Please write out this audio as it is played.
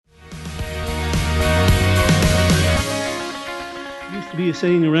be a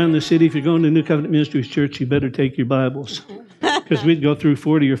saying around the city, if you're going to New Covenant Ministries Church, you better take your Bibles. Because we'd go through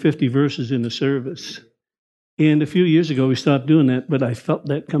 40 or 50 verses in the service. And a few years ago, we stopped doing that, but I felt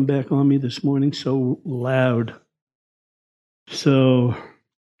that come back on me this morning so loud. So,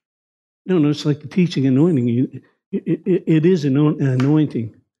 no, it's like the teaching anointing. It is an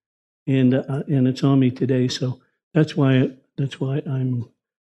anointing, and it's on me today. So that's why I'm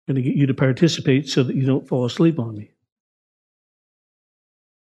going to get you to participate so that you don't fall asleep on me.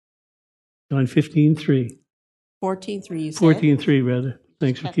 John 15:3. 14:3, you said? 14:3, rather.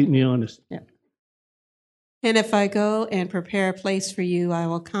 Thanks for keeping me honest. Yeah. And if I go and prepare a place for you, I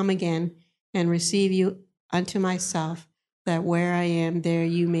will come again and receive you unto myself, that where I am, there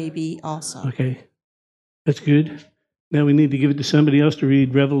you may be also. Okay, that's good. Now we need to give it to somebody else to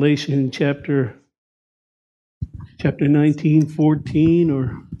read Revelation chapter 19, 14,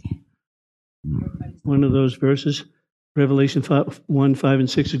 or one of those verses. Revelation 1, 5, and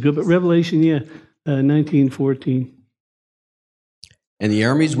 6 is good, but Revelation, 19, 14. And the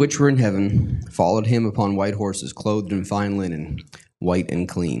armies which were in heaven followed him upon white horses, clothed in fine linen, white and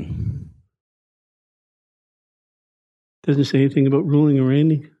clean. Doesn't say anything about ruling or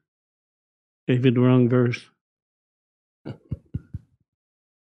reigning. Gave it the wrong verse. How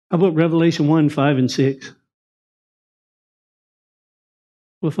about Revelation 1, 5, and 6?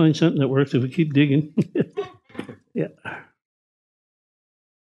 We'll find something that works if we keep digging. Yeah.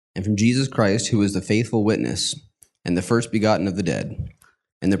 And from Jesus Christ, who is the faithful witness, and the first begotten of the dead,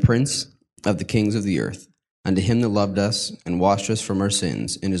 and the prince of the kings of the earth, unto him that loved us and washed us from our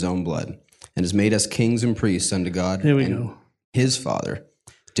sins in his own blood, and has made us kings and priests unto God and his Father.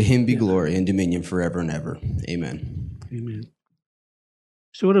 To him be glory and dominion forever and ever. Amen. Amen.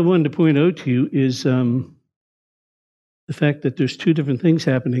 So what I wanted to point out to you is the fact that there's two different things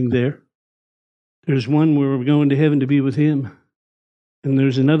happening there. There's one where we're going to heaven to be with him, and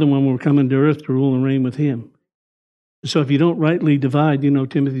there's another one where we're coming to earth to rule and reign with him. So if you don't rightly divide,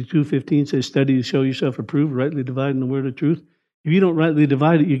 Timothy 2:15 says, study to show yourself approved, rightly dividing the word of truth. If you don't rightly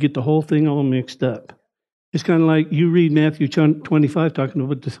divide it, you get the whole thing all mixed up. It's kind of like you read Matthew 25 talking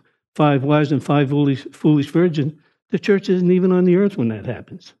about the 5 wise and 5 foolish virgins. The church isn't even on the earth when that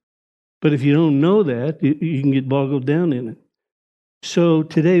happens. But if you don't know that, you can get boggled down in it. So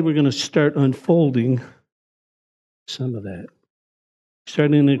today we're going to start unfolding some of that.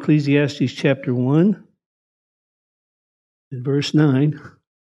 Starting in Ecclesiastes chapter 1, and verse 9.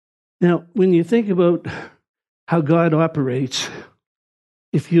 Now, when you think about how God operates,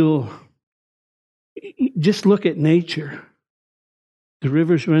 if you'll just look at nature, the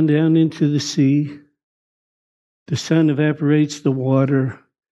rivers run down into the sea, the sun evaporates the water,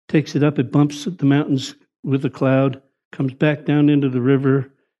 takes it up, it bumps the mountains with a cloud, comes back down into the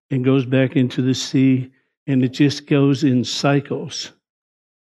river and goes back into the sea, and it just goes in cycles.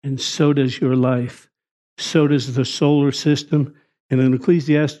 And so does your life. So does the solar system. And in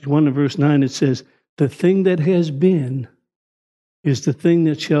Ecclesiastes 1 and verse 9, it says, the thing that has been is the thing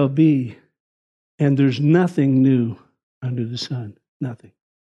that shall be, and there's nothing new under the sun. Nothing.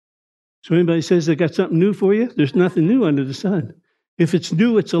 So anybody says they got something new for you, there's nothing new under the sun. If it's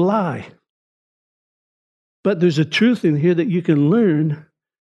new, it's a lie. But there's a truth in here that you can learn.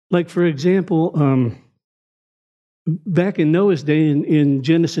 Like, for example, back in Noah's day in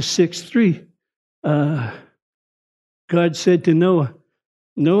Genesis 6:3, God said to Noah,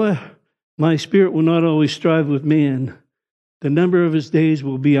 Noah, my spirit will not always strive with man. The number of his days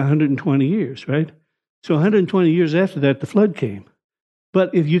will be 120 years, right? So 120 years after that, the flood came.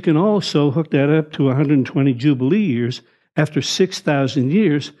 But if you can also hook that up to 120 Jubilee years, after 6,000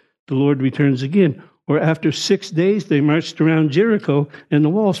 years, the Lord returns again. Or after 6 days, they marched around Jericho and the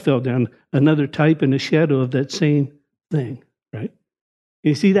walls fell down. Another type and a shadow of that same thing, right?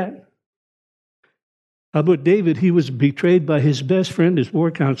 You see that? How about David? He was betrayed by his best friend, his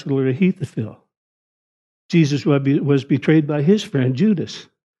war counselor, Ahithophel. Jesus was betrayed by his friend, Judas.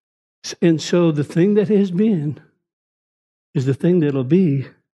 And so the thing that has been is the thing that'll be,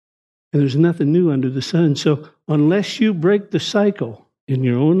 and there's nothing new under the sun. So unless you break the cycle in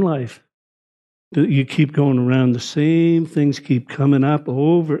your own life, you keep going around, the same things keep coming up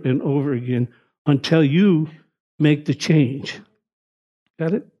over and over again until you make the change.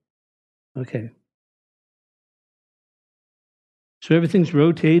 Got it? Okay. So everything's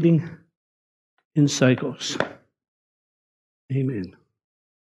rotating in cycles. Amen.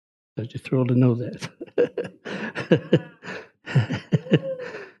 I'm just thrilled to know that.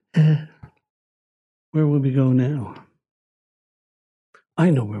 Where will we go now? I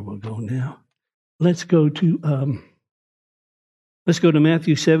know where we'll go now. Let's go to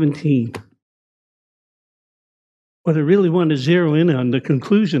Matthew 17. what I really want to zero in on, the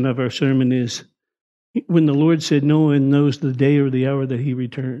conclusion of our sermon is when the Lord said, no one knows the day or the hour that he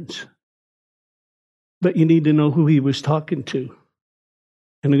returns. But you need to know who he was talking to.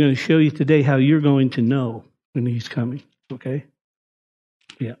 And I'm going to show you today how you're going to know when he's coming, okay?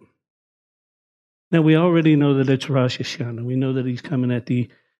 Yeah. Now, we already know that it's Rosh Hashanah. We know that he's coming in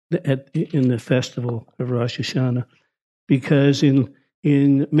the festival of Rosh Hashanah, because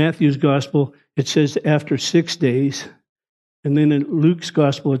in Matthew's gospel, it says after 6 days, and then in Luke's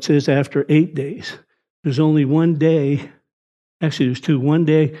gospel, it says after 8 days. There's only one day. Actually, there's two. One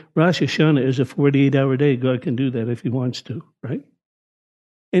day, Rosh Hashanah is a 48-hour day. God can do that if he wants to, right?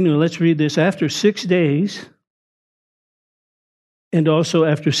 Anyway, let's read this. After 6 days, and also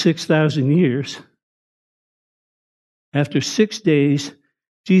after 6,000 years, after 6 days,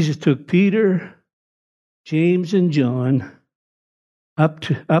 Jesus took Peter, James, and John up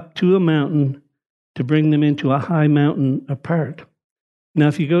to a mountain to bring them into a high mountain apart. Now,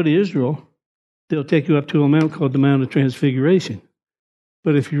 if you go to Israel, they'll take you up to a mountain called the Mount of Transfiguration.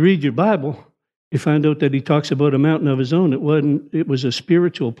 But if you read your Bible, you find out that he talks about a mountain of his own. It was a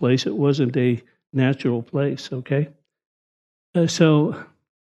spiritual place. It wasn't a natural place, okay? So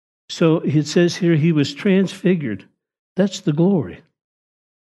it says here he was transfigured. That's the glory.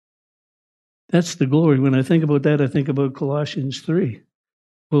 That's the glory. When I think about that, I think about Colossians 3.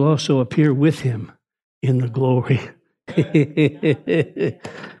 We'll also appear with him in the glory.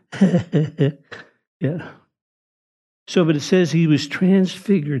 Yeah. So, but it says he was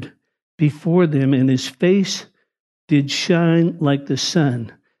transfigured before them, and his face did shine like the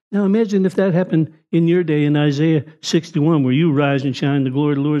sun. Now, imagine if that happened in your day in Isaiah 61, where you rise and shine, the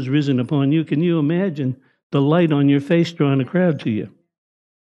glory of the Lord is risen upon you. Can you imagine the light on your face drawing a crowd to you?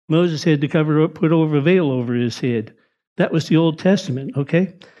 Moses had to put over a veil over his head. That was the Old Testament,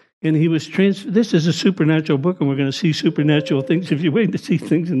 okay? And he was this is a supernatural book, and we're going to see supernatural things. If you're waiting to see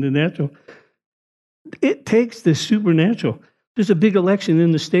things in the natural, it takes the supernatural. There's a big election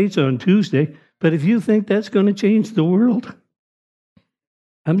in the States on Tuesday, but if you think that's going to change the world,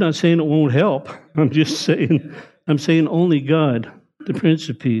 I'm not saying it won't help. I'm saying only God, the Prince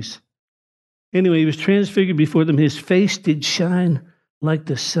of Peace. Anyway, he was transfigured before them. His face did shine like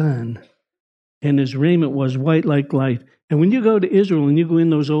the sun, and his raiment was white like light. And when you go to Israel and you go in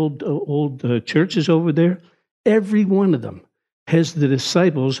those old churches over there, every one of them has the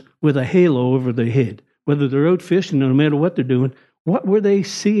disciples with a halo over their head. Whether they're out fishing, no matter what they're doing, what were they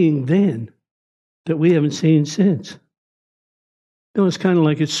seeing then that we haven't seen since? You know, it's kind of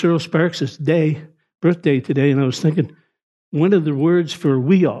like it's Cyril Sparks' birthday today, and I was thinking, one of the words for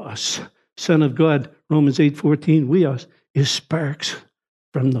weos, Son of God, Romans 8:14, weos, is sparks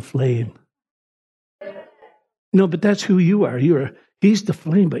from the flame. No, but that's who you are. He's the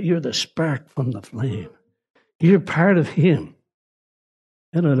flame, but you're the spark from the flame. You're part of him.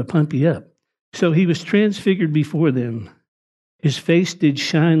 That ought to pump you up. So he was transfigured before them. His face did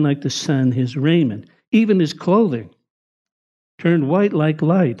shine like the sun, his raiment, even his clothing, turned white like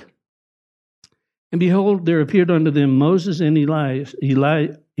light. And behold, there appeared unto them Moses and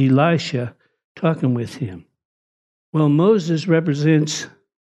Elisha talking with him. Well, Moses represents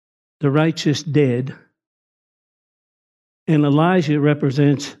the righteous dead, and Elijah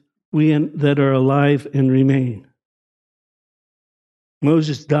represents we that are alive and remain.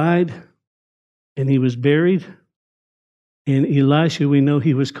 Moses died, and he was buried. And Elisha, we know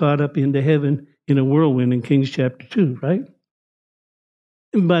he was caught up into heaven in a whirlwind in Kings chapter 2, right?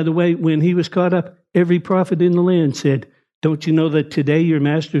 And by the way, when he was caught up, every prophet in the land said, don't you know that today your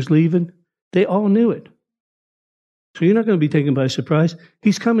master's leaving? They all knew it. So you're not going to be taken by surprise.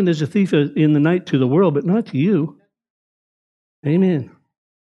 He's coming as a thief in the night to the world, but not to you. Amen.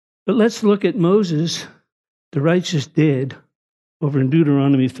 But let's look at Moses, the righteous dead, over in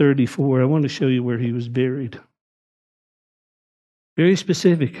Deuteronomy 34. I want to show you where he was buried. Very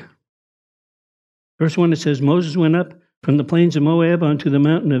specific. Verse 1, it says, Moses went up from the plains of Moab onto the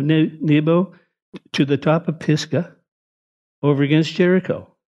mountain of Nebo to the top of Pisgah over against Jericho.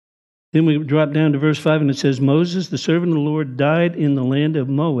 Then we drop down to verse 5, and it says, Moses, the servant of the Lord, died in the land of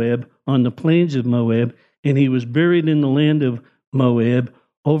Moab, on the plains of Moab, and he was buried in the land of Moab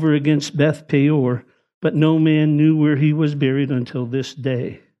over against Beth Peor, but no man knew where he was buried until this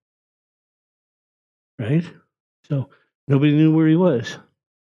day. Right? So nobody knew where he was.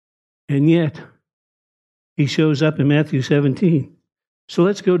 And yet, he shows up in Matthew 17. So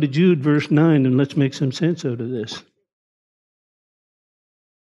let's go to Jude verse 9 and let's make some sense out of this.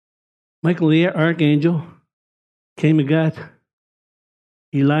 Michael the archangel came and got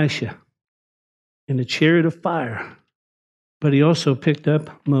Elisha in a chariot of fire, but he also picked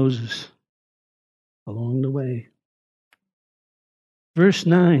up Moses along the way. Verse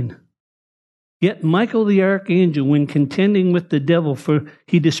 9. Yet Michael the archangel, when contending with the devil, for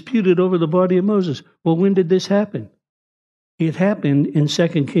he disputed over the body of Moses. Well, when did this happen? It happened in 2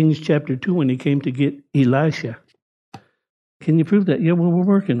 Kings chapter 2 when he came to get Elisha. Can you prove that? Yeah, well, we're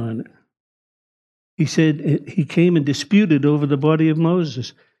working on it. He said he came and disputed over the body of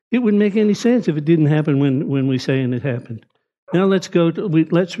Moses. It wouldn't make any sense if it didn't happen when we say and it happened. Now let's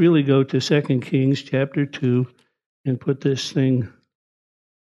really go to 2 Kings chapter 2 and put this thing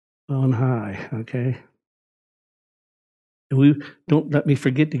on high, okay? And don't let me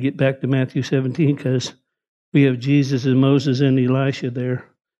forget to get back to Matthew 17 because we have Jesus and Moses and Elisha there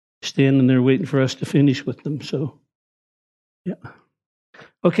standing there waiting for us to finish with them. So, yeah.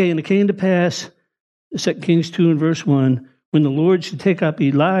 Okay, and it came to pass, 2 Kings 2 and verse 1, when the Lord should take up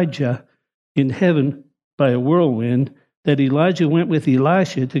Elijah in heaven by a whirlwind, that Elijah went with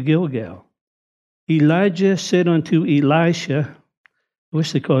Elisha to Gilgal. Elijah said unto Elisha, I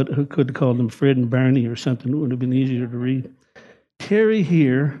wish they could have called him Fred and Barney or something. It would have been easier to read. Tarry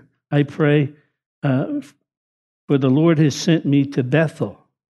here, I pray, for the Lord has sent me to Bethel.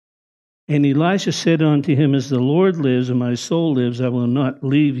 And Elisha said unto him, as the Lord lives and my soul lives, I will not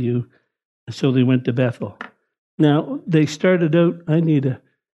leave you. And so they went to Bethel. Now, they started out, do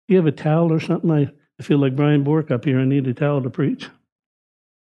you have a towel or something? I feel like Brian Bork up here. I need a towel to preach.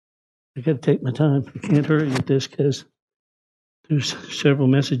 I got to take my time. I can't hurry with this because there's several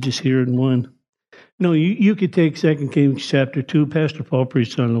messages here in one. No, you could take 2 Kings chapter 2. Pastor Paul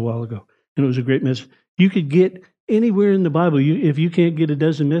preached on it a while ago, and it was a great message. You could get anywhere in the Bible. If you can't get a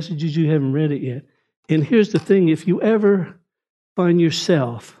dozen messages, you haven't read it yet. And here's the thing. If you ever find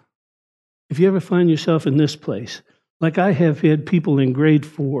yourself in this place, like I have had people in grade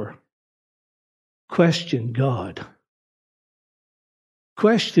 4 question God,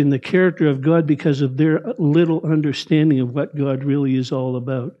 question the character of God because of their little understanding of what God really is all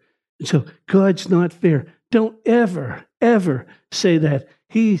about. And so God's not fair. Don't ever, ever say that.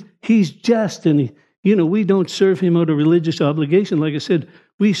 He's just, and we don't serve him out of religious obligation. Like I said,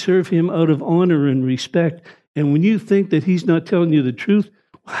 we serve him out of honor and respect. And when you think that he's not telling you the truth,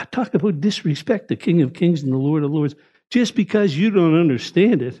 talk about disrespect, the King of Kings and the Lord of Lords. Just because you don't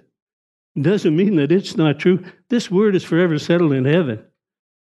understand it doesn't mean that it's not true. This word is forever settled in heaven.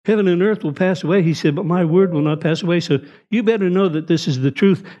 Heaven and earth will pass away, he said, but my word will not pass away. So you better know that this is the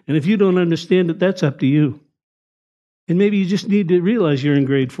truth. And if you don't understand it, that's up to you. And maybe you just need to realize you're in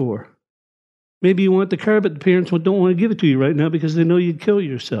grade 4. Maybe you want the car, but the parents don't want to give it to you right now because they know you'd kill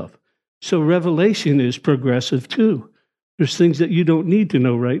yourself. So revelation is progressive too. There's things that you don't need to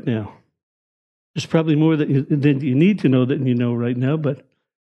know right now. There's probably more than you need to know than you know right now. But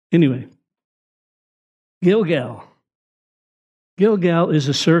anyway, Gilgal. Gilgal is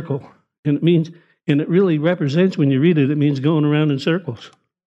a circle, and it really represents, when you read it, it means going around in circles.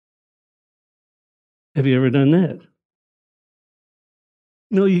 Have you ever done that?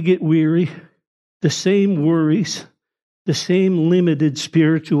 No, you get weary. The same worries, the same limited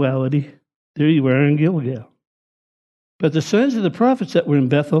spirituality. There you are in Gilgal. But the sons of the prophets that were in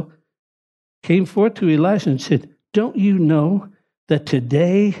Bethel came forth to Elisha and said, don't you know that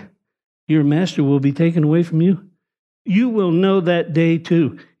today your master will be taken away from you? You will know that day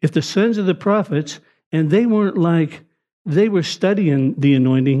too. If the sons of the prophets, and they were studying the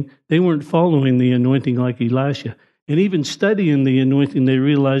anointing, they weren't following the anointing like Elisha. And even studying the anointing, they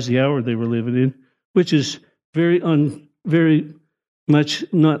realized the hour they were living in, which is very much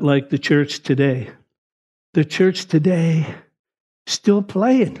not like the church today. The church today, still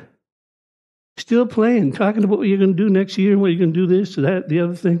playing, talking about what you're going to do next year, what you're going to do this, that, the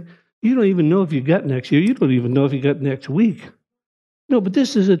other thing. You don't even know if you got next year. You don't even know if you got next week. No, but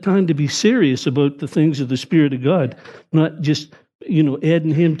this is a time to be serious about the things of the Spirit of God, not just,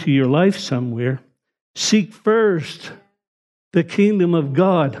 adding him to your life somewhere. Seek first the kingdom of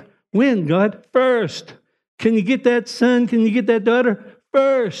God. When, God? First. Can you get that son? Can you get that daughter?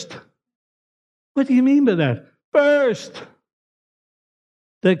 First. What do you mean by that? First.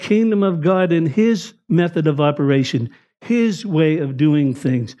 The kingdom of God and his method of operation, his way of doing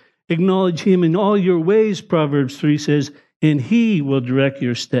things. Acknowledge him in all your ways, Proverbs 3 says, and he will direct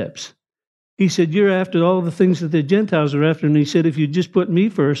your steps. He said, you're after all the things that the Gentiles are after. And he said, if you just put me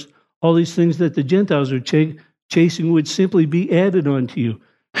first, all these things that the Gentiles are chasing would simply be added onto you.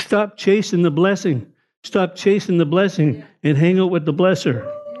 Stop chasing the blessing. Stop chasing the blessing and hang out with the blesser.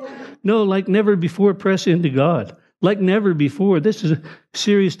 No, like never before, press into God. Like never before. This is a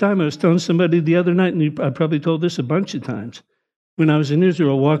serious time. I was telling somebody the other night, and I probably told this a bunch of times. When I was in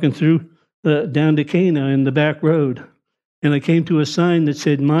Israel, walking through down to Cana in the back road, and I came to a sign that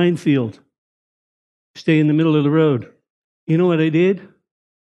said minefield. Stay in the middle of the road. You know what I did?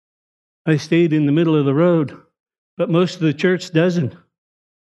 I stayed in the middle of the road, but most of the church doesn't.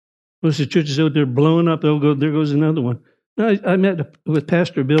 Most of the churches out there blowing up, they'll go, there goes another one. No, I met with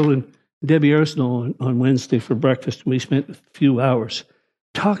Pastor Bill and Debbie Arsenal on Wednesday for breakfast, and we spent a few hours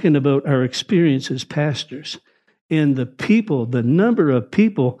talking about our experience as pastors and the number of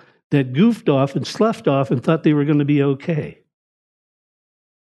people that goofed off and sloughed off and thought they were going to be okay.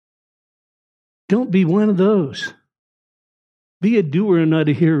 Don't be one of those. Be a doer and not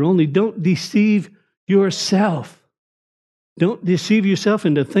a hearer only. Don't deceive yourself. Don't deceive yourself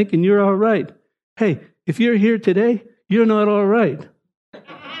into thinking you're all right. Hey, if you're here today, you're not all right.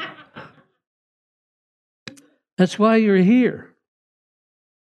 That's why you're here.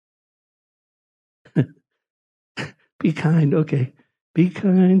 Be kind, okay. Be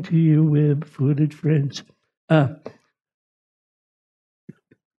kind to your web-footed friends.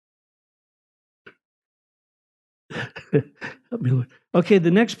 Okay,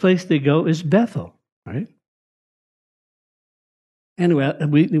 the next place they go is Bethel, right? Anyway,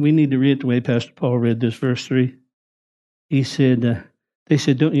 we need to read the way Pastor Paul read this, verse 3. He said, they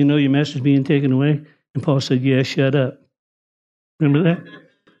said, don't you know your master's being taken away? And Paul said, yeah, shut up. Remember that?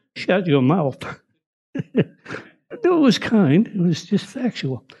 Shut your mouth. No, it was kind. It was just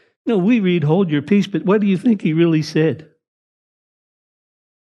factual. No, we read, hold your peace, but what do you think he really said?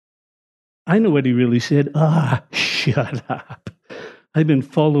 I know what he really said. Shut up. I've been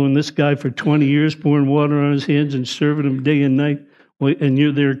following this guy for 20 years, pouring water on his hands and serving him day and night, and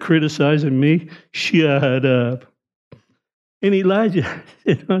you're there criticizing me? Shut up. And Elijah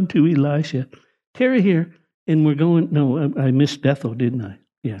said unto Elisha, tarry here, and we're going, no, I missed Bethel, didn't I?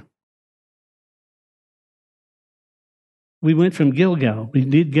 Yeah. We went from Gilgal. We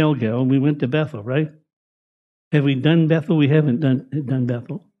did Gilgal, and we went to Bethel, right? Have we done Bethel? We haven't done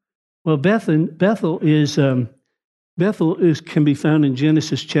Bethel. Well, Bethel can be found in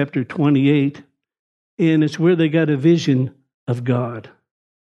Genesis chapter 28, and it's where they got a vision of God.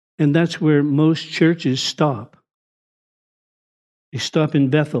 And that's where most churches stop. They stop in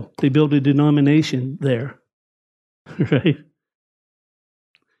Bethel. They build a denomination there, right?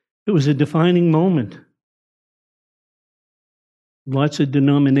 It was a defining moment. Lots of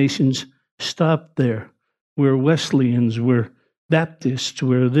denominations stopped there. We're Wesleyans, we're Baptists,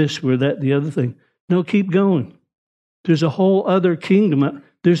 we're this, we're that, the other thing. No, keep going. There's a whole other kingdom.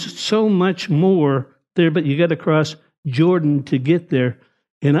 There's so much more there, but you got to cross Jordan to get there.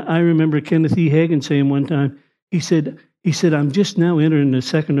 And I remember Kenneth E. Hagin saying one time, he said, I'm just now entering the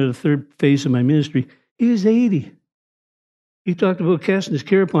second or the third phase of my ministry. He was 80. He talked about casting his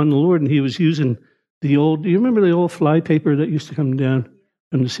care upon the Lord, and he was using do you remember the old fly paper that used to come down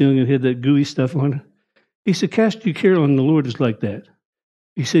from the ceiling and had that gooey stuff on it? He said, cast your care on the Lord is like that.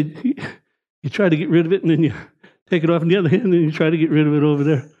 He said, you try to get rid of it, and then you take it off on the other hand, and then you try to get rid of it over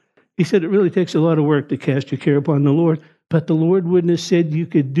there. He said, it really takes a lot of work to cast your care upon the Lord, but the Lord wouldn't have said you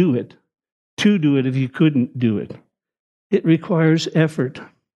could do it, to do it if you couldn't do it. It requires effort.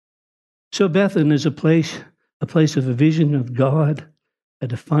 So Bethel is a place of a vision of God, a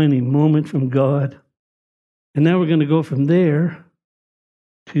defining moment from God. And now we're going to go from there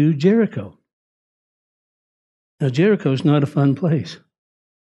to Jericho. Now, Jericho is not a fun place,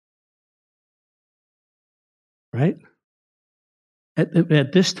 right?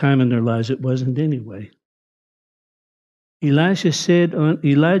 At this time in their lives, it wasn't anyway. Elijah said unto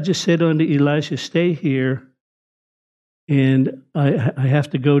Elisha, stay here, and I have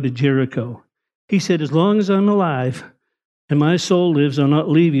to go to Jericho. He said, as long as I'm alive and my soul lives, I'll not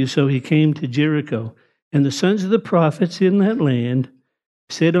leave you. So he came to Jericho. And the sons of the prophets in that land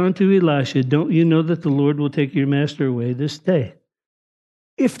said unto Elisha, don't you know that the Lord will take your master away this day?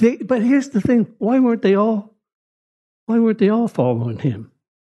 But here's the thing, why weren't they all following him?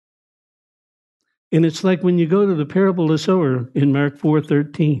 And it's like when you go to the parable of the sower in Mark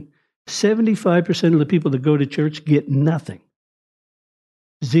 4:13, 75% of the people that go to church get nothing.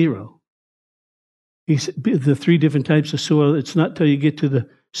 Zero. He said, the three different types of soil, it's not till you get to the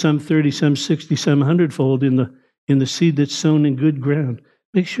some 30, some 60, some 100-fold in the seed that's sown in good ground.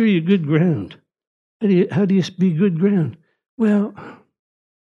 Make sure you're good ground. How do you be good ground? Well,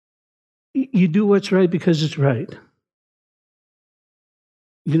 you do what's right because it's right.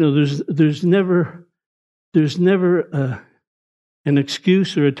 You know, there's never an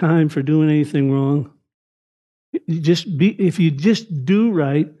excuse or a time for doing anything wrong. If you just do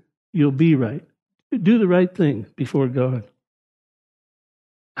right, you'll be right. Do the right thing before God.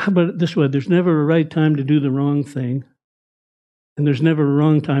 How about it this way? There's never a right time to do the wrong thing, and there's never a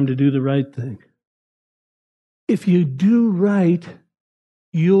wrong time to do the right thing. If you do right,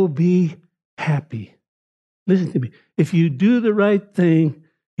 you'll be happy. Listen to me. If you do the right thing,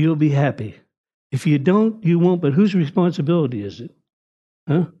 you'll be happy. If you don't, you won't. But whose responsibility is it?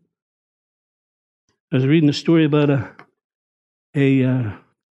 Huh? I was reading a story about a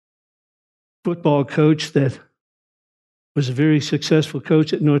football coach that was a very successful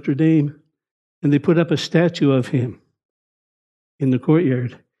coach at Notre Dame, and they put up a statue of him in the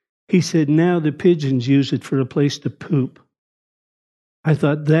courtyard. He said, now the pigeons use it for a place to poop. I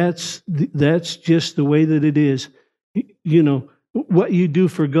thought that's just the way that it is. You know, what you do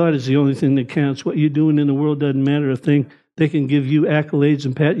for God is the only thing that counts. What you're doing in the world doesn't matter a thing. They can give you accolades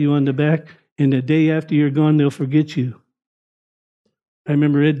and pat you on the back, and the day after you're gone, they'll forget you. I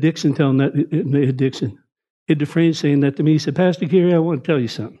remember Ed Dixon telling that, Ed Dufresne saying that to me. He said, Pastor Gary, I want to tell you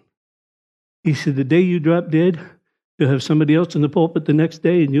something. He said, the day you drop dead, you'll have somebody else in the pulpit the next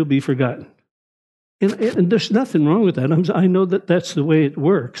day, and you'll be forgotten. And there's nothing wrong with that. I know that that's the way it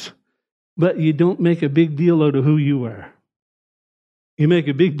works. But you don't make a big deal out of who you are. You make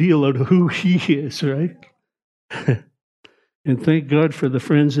a big deal out of who he is, right? And thank God for the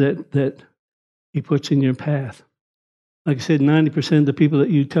friends that he puts in your path. Like I said, 90% of the people that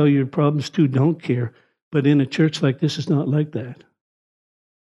you tell your problems to don't care. But in a church like this, it's not like that.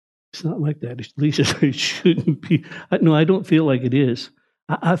 It's not like that. At least it shouldn't be. No, I don't feel like it is.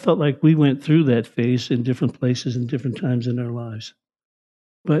 I felt like we went through that phase in different places and different times in our lives.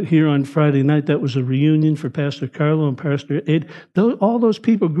 But here on Friday night, that was a reunion for Pastor Carlo and Pastor Ed. All those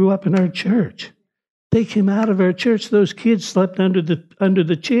people grew up in our church. They came out of our church. Those kids slept under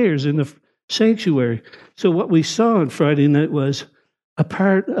the chairs in the sanctuary. So what we saw on Friday night was a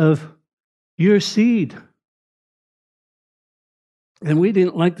part of your seed. And we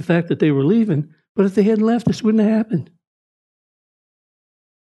didn't like the fact that they were leaving, but if they hadn't left, this wouldn't have happened.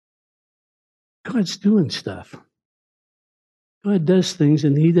 God's doing stuff. God does things,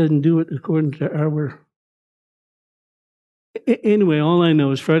 and he doesn't do it according to our... Anyway, all I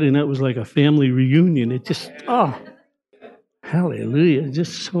know is Friday night was like a family reunion. It just, hallelujah,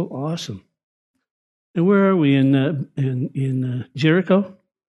 just so awesome. And where are we? In Jericho?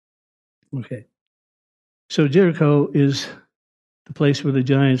 Okay. So Jericho is the place where the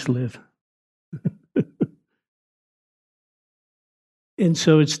giants live. And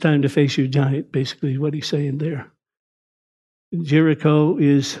so it's time to face your giant, basically, what he's saying there. Jericho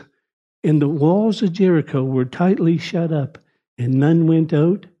is, and the walls of Jericho were tightly shut up, and none went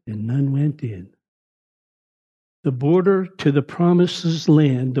out and none went in. The border to the promised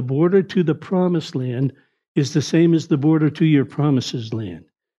land, the border to the promised land is the same as the border to your promises land.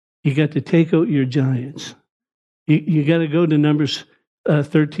 You got to take out your giants. You got to go to Numbers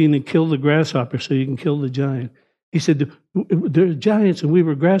 13 and kill the grasshopper so you can kill the giant. He said, they're giants and we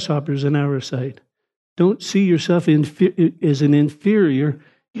were grasshoppers in our sight. Don't see yourself as an inferior.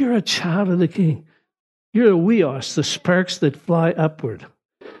 You're a child of the King. You're a weos, the sparks that fly upward.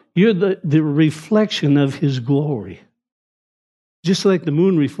 You're the reflection of his glory. Just like the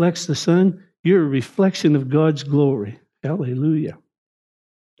moon reflects the sun, you're a reflection of God's glory. Hallelujah.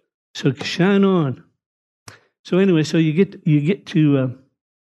 So shine on. So anyway, so you get to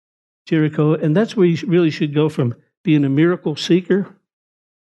Jericho, and that's where you really should go from being a miracle seeker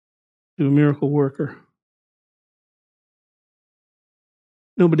to a miracle worker.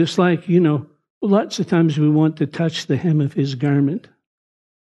 No, but it's like, lots of times we want to touch the hem of his garment.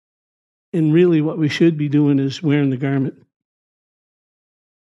 And really what we should be doing is wearing the garment.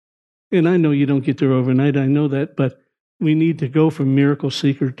 And I know you don't get there overnight, I know that, but we need to go from miracle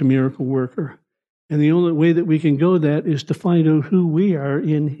seeker to miracle worker. And the only way that we can go that is to find out who we are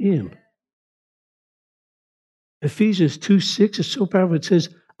in him. Ephesians 2:6 is so powerful. It says,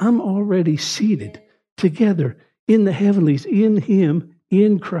 I'm already seated together in the heavenlies, in him,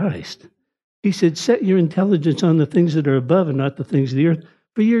 in Christ. He said, set your intelligence on the things that are above and not the things of the earth,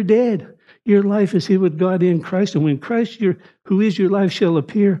 for you're dead. Your life is here with God in Christ. And when Christ, who is your life, shall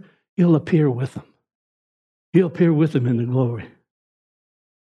appear, you'll appear with him. You'll appear with him in the glory.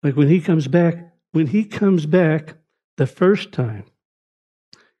 Like when he comes back the first time,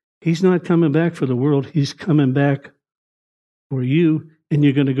 he's not coming back for the world. He's coming back for you, and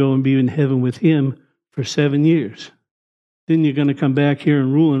you're going to go and be in heaven with him for 7 years. Then you're going to come back here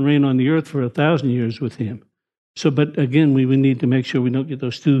and rule and reign on the earth for 1,000 years with him. So, but again, we would need to make sure we don't get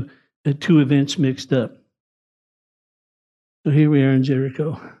those two events mixed up. So here we are in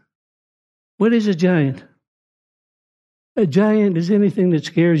Jericho. What is a giant? A giant is anything that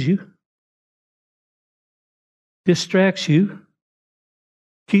scares you, distracts you,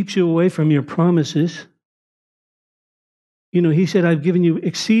 keeps you away from your promises. He said, I've given you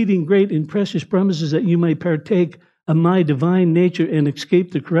exceeding great and precious promises that you may partake of my divine nature and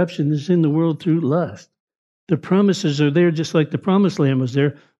escape the corruption that's in the world through lust. The promises are there just like the promised land was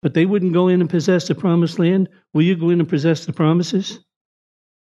there, but they wouldn't go in and possess the promised land. Will you go in and possess the promises?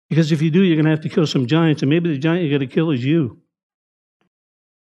 Because if you do, you're going to have to kill some giants, and maybe the giant you got to kill is you.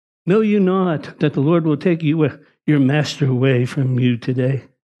 Know you not that the Lord will take your master away from you today?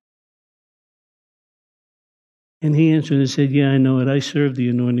 And he answered and said, yeah, I know it. I serve the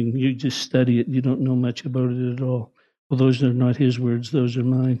anointing. You just study it. You don't know much about it at all. Well, those are not his words. Those are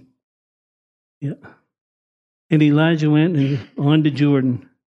mine. Yeah. And Elijah went on to Jordan.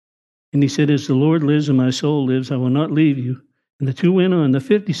 And he said, as the Lord lives and my soul lives, I will not leave you. And the two went on. The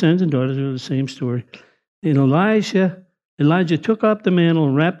 50 sons and daughters are the same story. And Elijah took up the mantle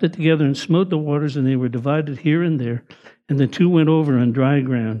and wrapped it together and smote the waters, and they were divided here and there. And the two went over on dry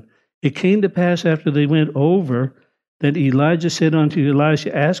ground. It came to pass after they went over that Elijah said unto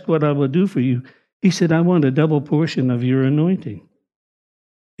Elisha, ask what I will do for you. He said, I want a double portion of your anointing.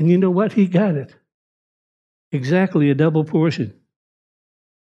 And you know what? He got it. Exactly a double portion.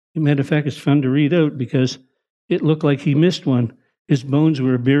 As a matter of fact, it's fun to read out because it looked like he missed one. His bones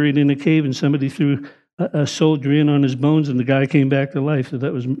were buried in a cave, and somebody threw a soldier in on his bones, and the guy came back to life. So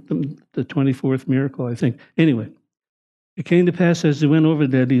that was the 24th miracle, I think. Anyway, it came to pass as they went over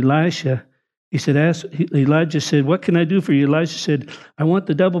that Elijah said, what can I do for you? Elijah said, I want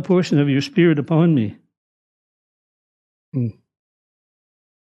the double portion of your spirit upon me.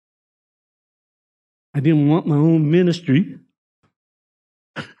 I didn't want my own ministry.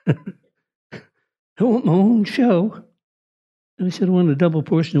 I want my own show. And he said, I want a double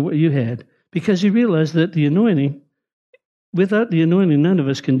portion of what you had. Because he realized that without the anointing, none of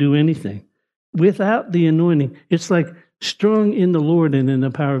us can do anything. Without the anointing, it's like strong in the Lord and in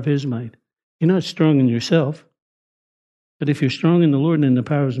the power of his might. You're not strong in yourself. But if you're strong in the Lord and in the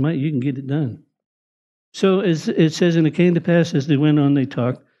power of his might, you can get it done. So as it says, and it came to pass as they went on, they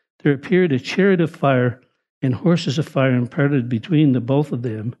talked, there appeared a chariot of fire and horses of fire and parted between the both of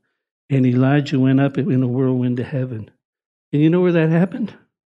them. And Elijah went up in a whirlwind to heaven. And you know where that happened?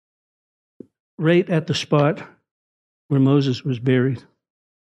 Right at the spot where Moses was buried.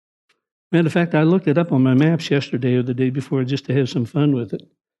 Matter of fact, I looked it up on my maps yesterday or the day before just to have some fun with it.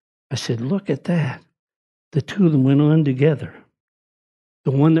 I said, look at that. The two of them went on together.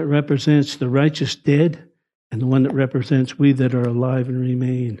 The one that represents the righteous dead and the one that represents we that are alive and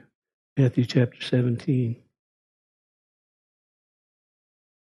remain. Matthew chapter 17.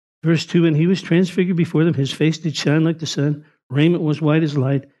 Verse 2, and he was transfigured before them. His face did shine like the sun. Raiment was white as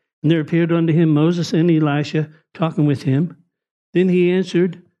light. And there appeared unto him Moses and Elisha talking with him. Then he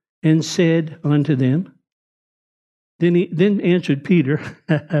answered and said unto them. Then answered Peter.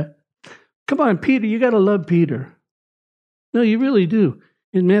 Come on, Peter, you got to love Peter. No, you really do.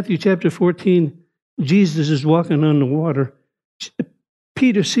 In Matthew chapter 14, Jesus is walking on the water.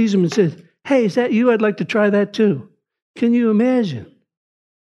 Peter sees him and says, hey, is that you? I'd like to try that too. Can you imagine?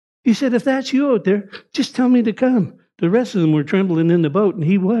 He said, if that's you out there, just tell me to come. The rest of them were trembling in the boat, and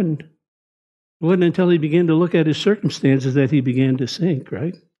he wasn't. It wasn't until he began to look at his circumstances that he began to sink,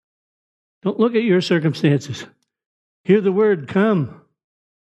 right? Don't look at your circumstances. Hear the word, come.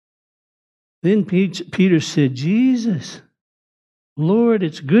 Then Peter said, Jesus, Lord,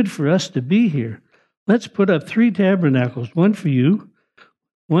 it's good for us to be here. Let's put up 3 tabernacles, one for you,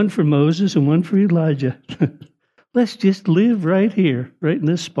 one for Moses, and one for Elijah. Let's just live right here, right in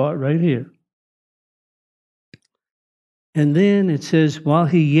this spot right here. And then it says, while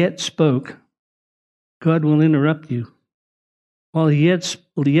he yet spoke, God will interrupt you. While he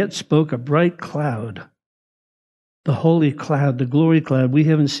yet spoke, a bright cloud, the holy cloud, the glory cloud, we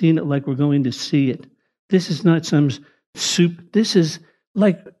haven't seen it like we're going to see it. This is not some soup. This is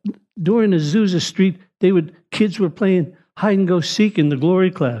like during Azusa Street, kids were playing hide and go seek in the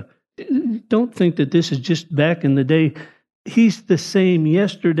glory cloud. Don't think that this is just back in the day. He's the same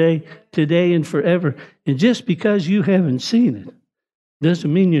yesterday, today, and forever. And just because you haven't seen it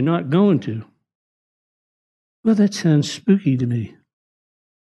doesn't mean you're not going to. Well, that sounds spooky to me.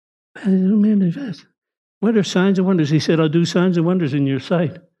 What are signs and wonders? He said, I'll do signs and wonders in your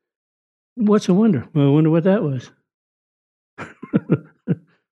sight. What's a wonder? Well, I wonder what that was.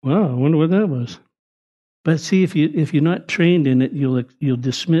 Wow, I wonder what that was. But see, if you're not trained in it, you'll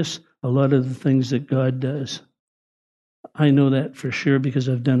dismiss a lot of the things that God does. I know that for sure because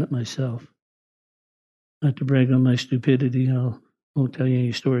I've done it myself. Not to brag on my stupidity, I won't tell you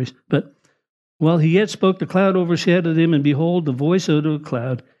any stories. But while he yet spoke, the cloud overshadowed him, and behold, the voice out of the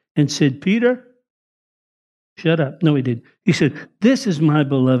cloud, and said, Peter, shut up. No, he did. He said, this is my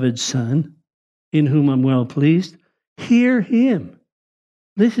beloved Son, in whom I'm well pleased. Hear him.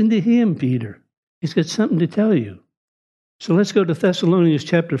 Listen to him, Peter. He's got something to tell you. So let's go to Thessalonians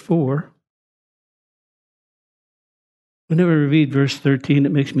chapter 4. Whenever I read verse 13,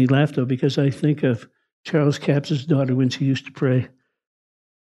 it makes me laugh, though, because I think of Charles Capps' daughter when she used to pray.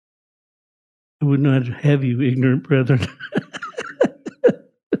 I would not have you, ignorant brethren.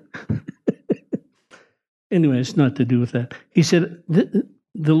 Anyway, it's not to do with that. He said, the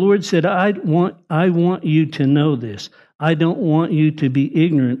Lord said, I want you to know this. I don't want you to be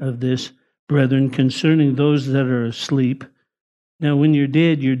ignorant of this, brethren, concerning those that are asleep. Now, when you're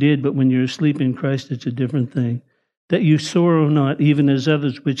dead, but when you're asleep in Christ, it's a different thing. That you sorrow not, even as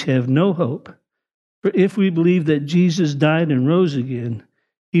others which have no hope. For if we believe that Jesus died and rose again,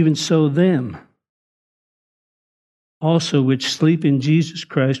 even so them also which sleep in Jesus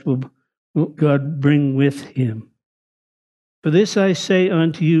Christ will God bring with him. For this I say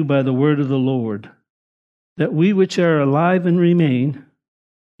unto you by the word of the Lord, that we which are alive and remain,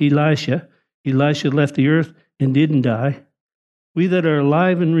 Elisha left the earth and didn't die. We that are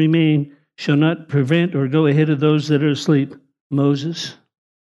alive and remain shall not prevent or go ahead of those that are asleep. Moses.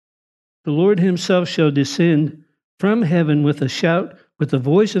 The Lord himself shall descend from heaven with a shout, with the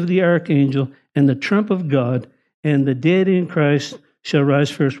voice of the archangel and the trump of God, and the dead in Christ shall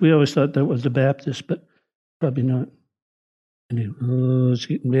rise first. We always thought that was the Baptist, but probably not. Anyway, it's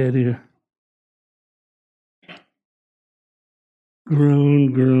getting bad here.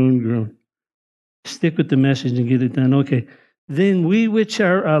 Groan. Stick with the message and get it done. Okay. Then we which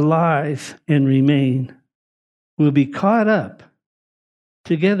are alive and remain will be caught up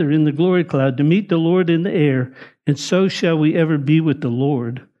together in the glory cloud to meet the Lord in the air, and so shall we ever be with the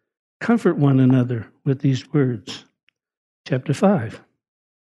Lord. Comfort one another with these words. Chapter 5.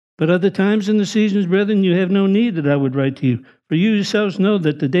 But other times and the seasons, brethren, you have no need that I would write to you. For you yourselves know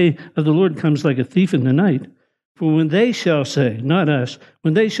that the day of the Lord comes like a thief in the night. For when they shall say, not us,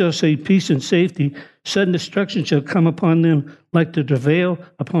 when they shall say peace and safety, sudden destruction shall come upon them like the travail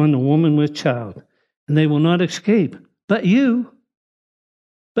upon a woman with child. And they will not escape. But you,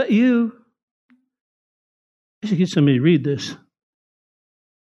 I should get somebody to read this.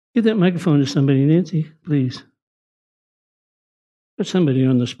 Give that microphone to somebody, Nancy, please. Put somebody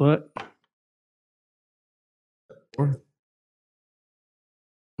on the spot.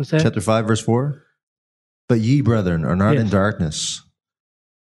 What's that? Chapter 5, verse 4. But ye, brethren, are not Yes. in darkness,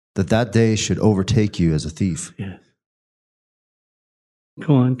 that day should overtake you as a thief. Yes.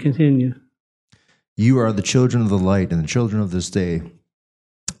 Go on, continue. You are the children of the light and the children of this day.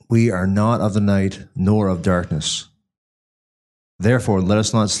 We are not of the night, nor of darkness. Therefore, let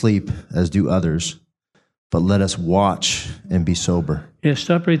us not sleep as do others, but let us watch and be sober. Yeah,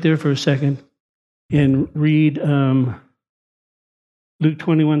 stop right there for a second and read Luke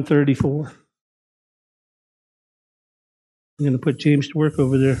 21:34. I'm going to put James to work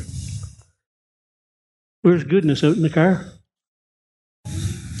over there. Where's Goodness? Out in the car?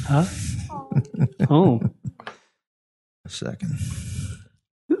 Huh? Home. A second.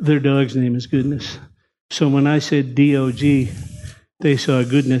 Their dog's name is Goodness. So when I said DOG, they saw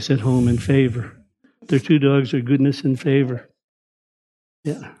Goodness at home in Favor. Their two dogs are Goodness and Favor.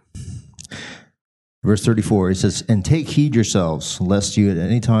 Yeah. Verse 34, he says, and take heed yourselves, lest you at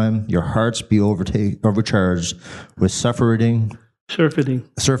any time your hearts be overcharged with surfeiting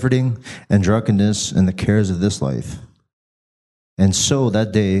and drunkenness and the cares of this life. And so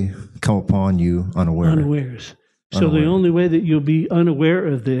that day come upon you Unawares. So the only way that you'll be unaware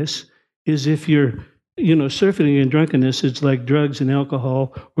of this is if you're, surfeiting and drunkenness, it's like drugs and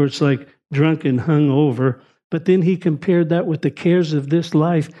alcohol, or it's like drunk and hungover. But then he compared that with the cares of this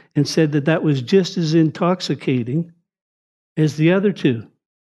life and said that that was just as intoxicating as the other two.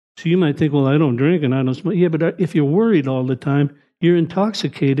 So you might think, well, I don't drink and I don't smoke. Yeah, but if you're worried all the time, you're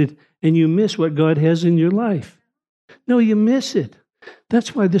intoxicated and you miss what God has in your life. No, you miss it.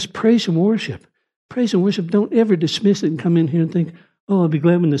 That's why this praise and worship, don't ever dismiss it and come in here and think, oh, I'll be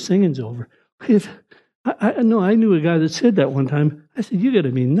glad when the singing's over. I knew a guy that said that one time. I said, you got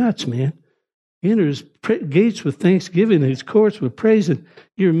to be nuts, man. He enters gates with thanksgiving and his courts with praise, and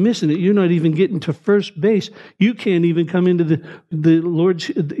you're missing it. You're not even getting to first base. You can't even come into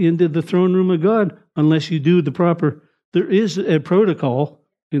into the throne room of God unless you do the proper. There is a protocol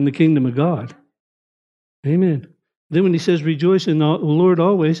in the kingdom of God. Amen. Then when he says, rejoice in the Lord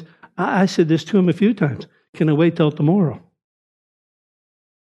always, I said this to him a few times. Can I wait till tomorrow?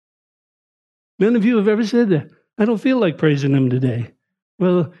 None of you have ever said that. I don't feel like praising him today.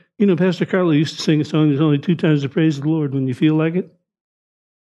 Well, Pastor Carlo used to sing a song, there's only 2 times to praise the Lord when you feel like it.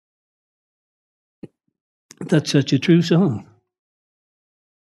 That's such a true song.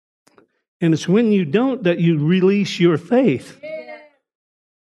 And it's when you don't that you release your faith.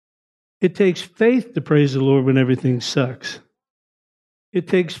 It takes faith to praise the Lord when everything sucks. It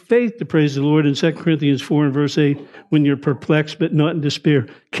takes faith to praise the Lord in 2 Corinthians 4 and verse 8, when you're perplexed but not in despair,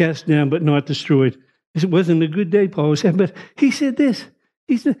 cast down but not destroyed. It wasn't a good day, Paul was saying, but he said this.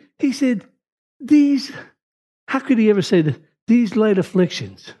 He said, these, how could he ever say this? These light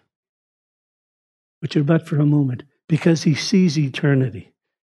afflictions, which are but for a moment, because he sees eternity.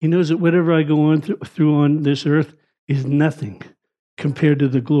 He knows that whatever I go on through on this earth is nothing compared to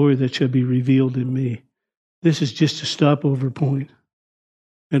the glory that shall be revealed in me. This is just a stopover point.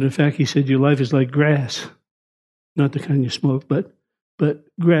 And in fact, he said, your life is like grass. Not the kind you smoke, but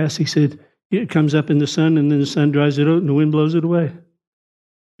grass. He said, it comes up in the sun, and then the sun dries it out, and the wind blows it away.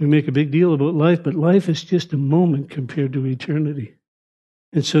 We make a big deal about life, but life is just a moment compared to eternity.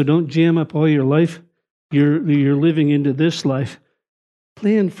 And so don't jam up all your life. You're living into this life.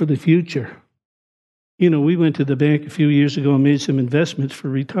 Plan for the future. You know, we went to the bank a few years ago and made some investments for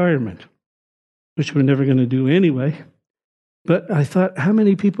retirement, which we're never going to do anyway. But I thought, how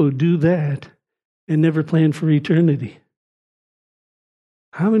many people do that and never plan for eternity?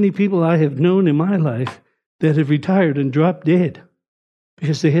 How many people I have known in my life that have retired and dropped dead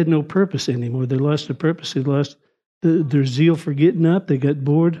because they had no purpose anymore. They lost their purpose. They lost their zeal for getting up. They got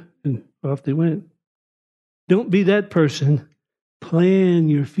bored and off they went. Don't be that person. Plan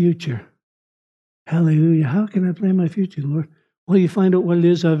your future. Hallelujah. How can I plan my future, Lord? Well, you find out what it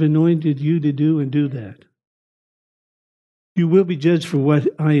is I've anointed you to do and do that. You will be judged for what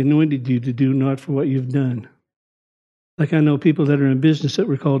I anointed you to do, not for what you've done. Like I know people that are in business that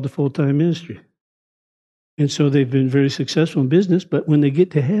were called to full-time ministry. And so they've been very successful in business, but when they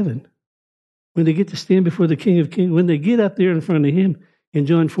get to heaven, when they get to stand before the King of Kings, when they get up there in front of him in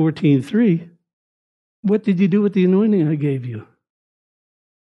John 14:3, what did you do with the anointing I gave you?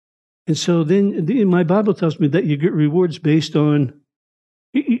 And so then my Bible tells me that you get rewards based on,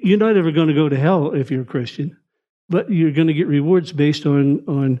 you're not ever going to go to hell if you're a Christian, but you're going to get rewards based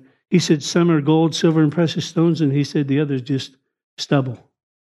on he said some are gold, silver, and precious stones, and he said the others just stubble.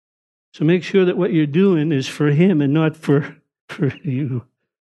 So make sure that what you're doing is for him and not for you.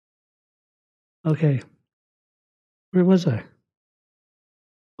 Okay. Where was I?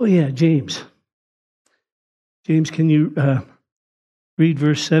 Oh, yeah, James. James, can you read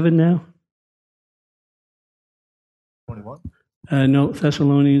verse 7 now? 21? No,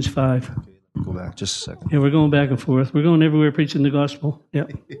 Thessalonians 5. Okay, go back just a second. Yeah, we're going back and forth. We're going everywhere preaching the gospel. Yeah.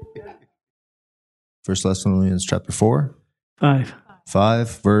 1 Thessalonians chapter 4, 5.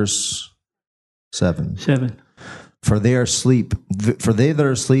 5, verse 7. 7. For they that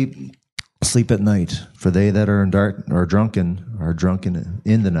are asleep, sleep at night. For they that are in dark are drunken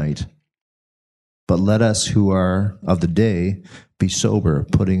in the night. But let us who are of the day be sober,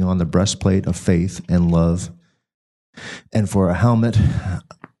 putting on the breastplate of faith and love, and for a helmet,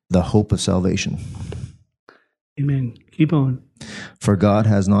 the hope of salvation. Amen. Keep on. For God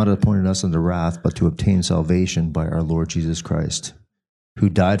has not appointed us unto wrath, but to obtain salvation by our Lord Jesus Christ, who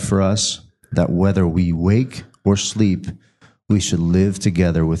died for us, that whether we wake or sleep, we should live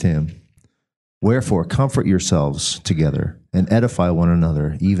together with him. Wherefore, comfort yourselves together, and edify one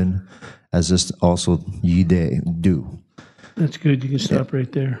another, even as this also ye do. That's good. You can stop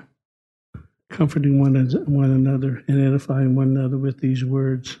right there. Comforting one another and edifying one another with these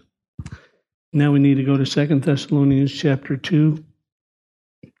words. Now we need to go to 2 Thessalonians chapter 2.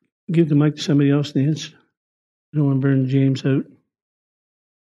 Give the mic to somebody else, Nance. I don't want to burn James out.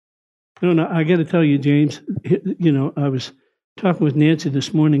 No, I got to tell you, James, you know, I was talking with Nancy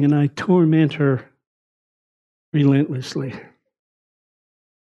this morning, and I torment her relentlessly.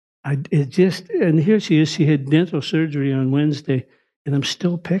 And here she is. She had dental surgery on Wednesday, and I'm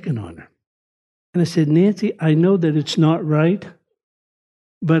still picking on her. And I said, Nancy, I know that it's not right,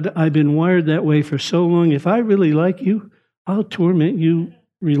 but I've been wired that way for so long. If I really like you, I'll torment you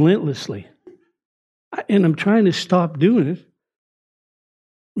relentlessly. And I'm trying to stop doing it.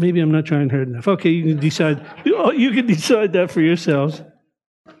 Maybe I'm not trying hard enough. Okay, you can decide. You can decide that for yourselves.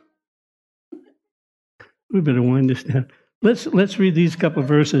 We better wind this down. Let's read these couple of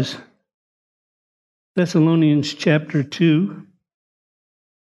verses. Thessalonians chapter 2.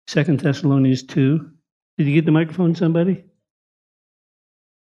 2 Thessalonians 2. Did you get the microphone, somebody?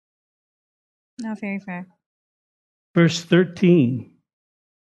 Not very fair. Verse 13.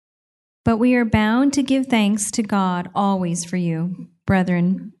 But we are bound to give thanks to God always for you,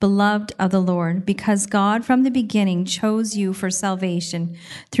 brethren, beloved of the Lord, because God from the beginning chose you for salvation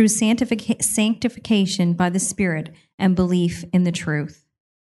through sanctification by the Spirit and belief in the truth,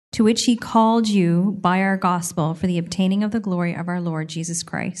 to which he called you by our gospel for the obtaining of the glory of our Lord Jesus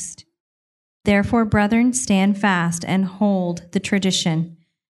Christ. Therefore, brethren, stand fast and hold the tradition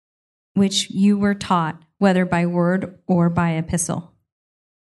which you were taught, whether by word or by epistle.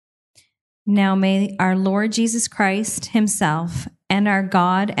 Now may our Lord Jesus Christ himself and our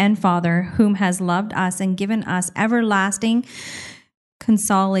God and Father, whom has loved us and given us everlasting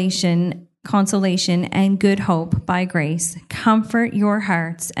consolation and good hope by grace, comfort your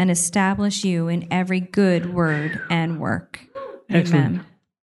hearts and establish you in every good word and work. Excellent. Amen.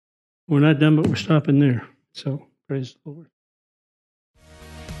 We're not done, but we're stopping there. So praise the Lord.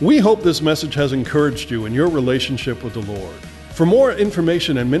 We hope this message has encouraged you in your relationship with the Lord. For more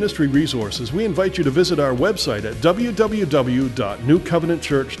information and ministry resources, we invite you to visit our website at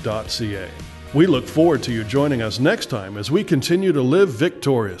www.newcovenantchurch.ca. We look forward to you joining us next time as we continue to live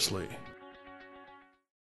victoriously.